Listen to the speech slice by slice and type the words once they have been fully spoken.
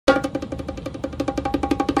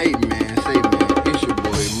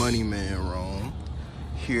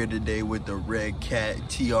here today with the Redcat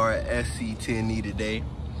Tr-sc10e today.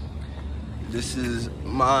 This is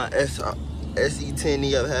my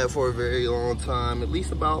SC10e I've had for a very long time, at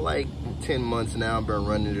least about like 10 months now. I've been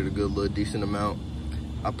running it a good little decent amount.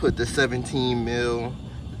 I put the 17 mil,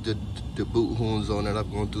 the boot hoons on it. I've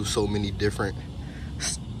gone through so many different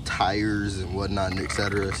tires and whatnot,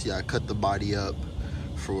 etc. See, I cut the body up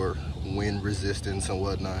for wind resistance and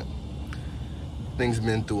whatnot. Thing's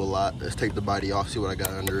been through a lot. Let's take the body off, see what I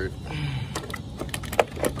got under it.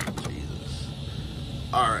 Jesus.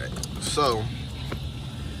 Alright, so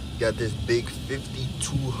got this big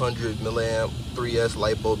 5200 milliamp 3S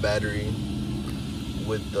LiPo battery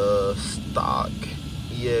with the stock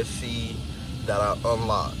ESC that I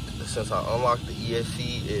unlocked. Since I unlocked the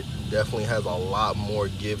ESC, it definitely has a lot more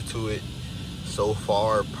give to it. So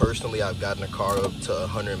far, personally, I've gotten the car up to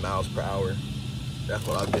 100 miles per hour. That's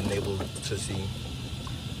what I've been able to see.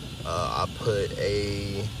 I put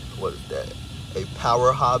a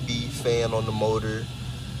Power Hobby fan on the motor.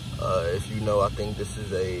 If you know, I think this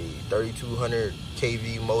is a 3200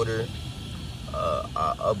 kV motor.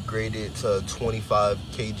 I upgraded to 25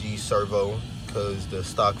 kg servo because the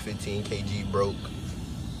stock 15 kg broke.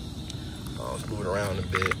 Let's move it around a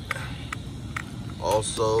bit.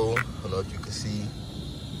 Also, I don't know if you can see,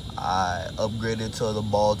 I upgraded to the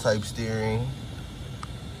ball type steering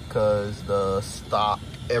because the stock,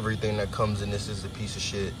 everything that comes in this is a piece of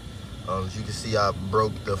shit. As you can see, I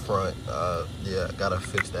broke the front. Yeah, I gotta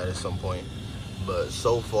fix that at some point. But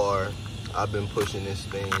so far, I've been pushing this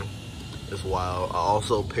thing. It's wild. I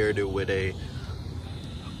also paired it with a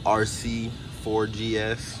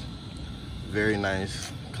RC4GS. Very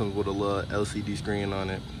nice. Comes with a little LCD screen on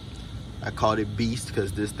it. I called it Beast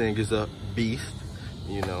because this thing is a beast.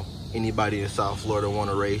 You know, anybody in South Florida want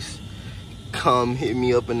to race, come hit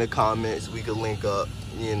me up in the comments. We could link up.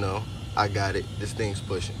 You know, I got it. This thing's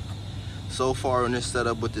pushing. So far on this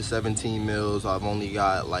setup with the 17 mils, I've only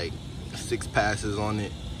got like 6 passes on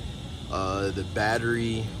it. The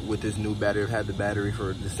battery, with this new battery, I've had the battery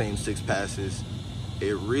for the same 6 passes.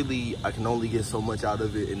 It really, I can only get so much out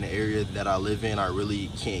of it in the area that I live in. I really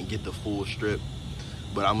can't get the full strip,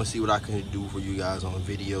 but I'm gonna see what I can do for you guys on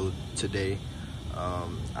video today.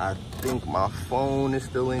 I think my phone is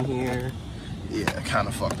still in here. Yeah, kind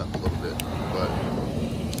of fucked up a little bit, but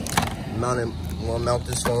I'm gonna mount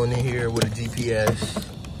this phone in here with a GPS,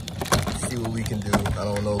 see what we can do. I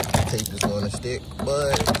don't know if the tape is gonna stick,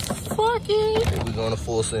 but fuck it. We're gonna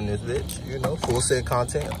full send this bitch, you know, full send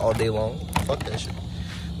content all day long. Fuck that shit.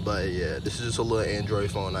 But yeah, this is just a little Android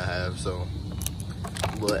phone I have, so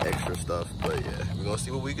a little extra stuff. But yeah, we're gonna see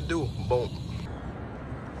what we can do. Boom.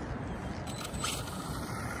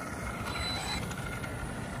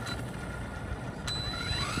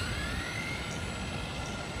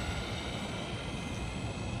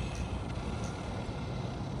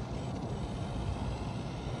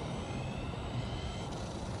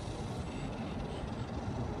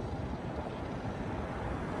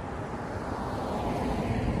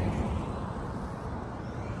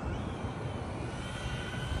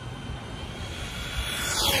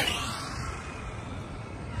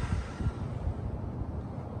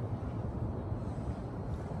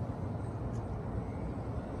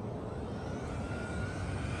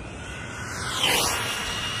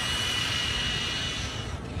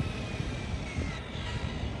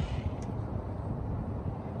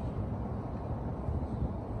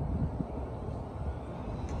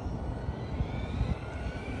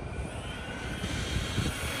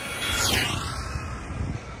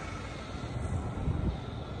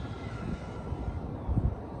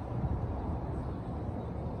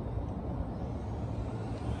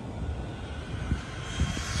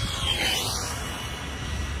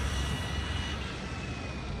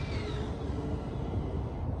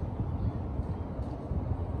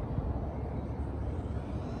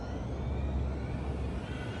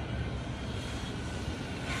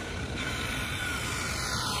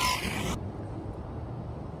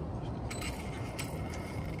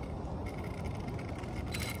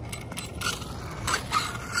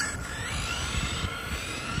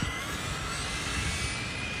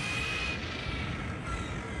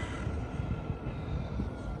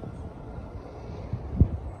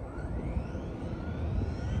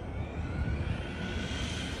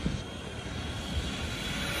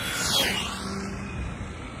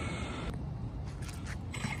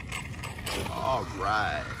 All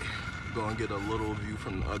right, gonna get a little view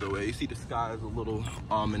from the other way. You see the sky is a little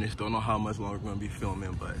ominous. Don't know how much longer we're gonna be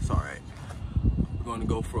filming, but it's all right. We're gonna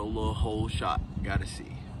go for a little whole shot. Gotta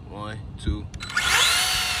see. 1, 2.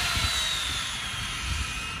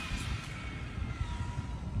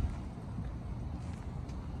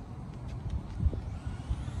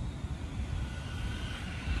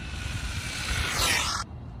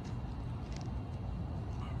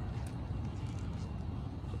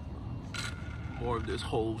 More of this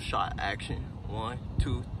whole shot action. 1,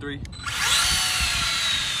 2, 3.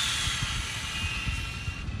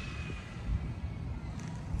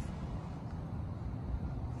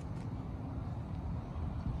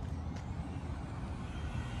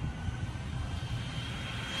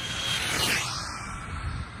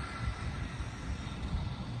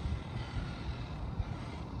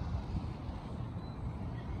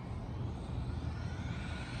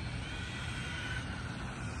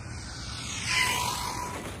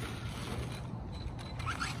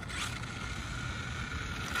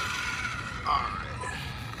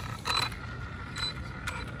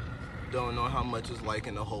 Don't know how much is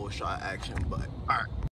liking the whole shot action, but alright.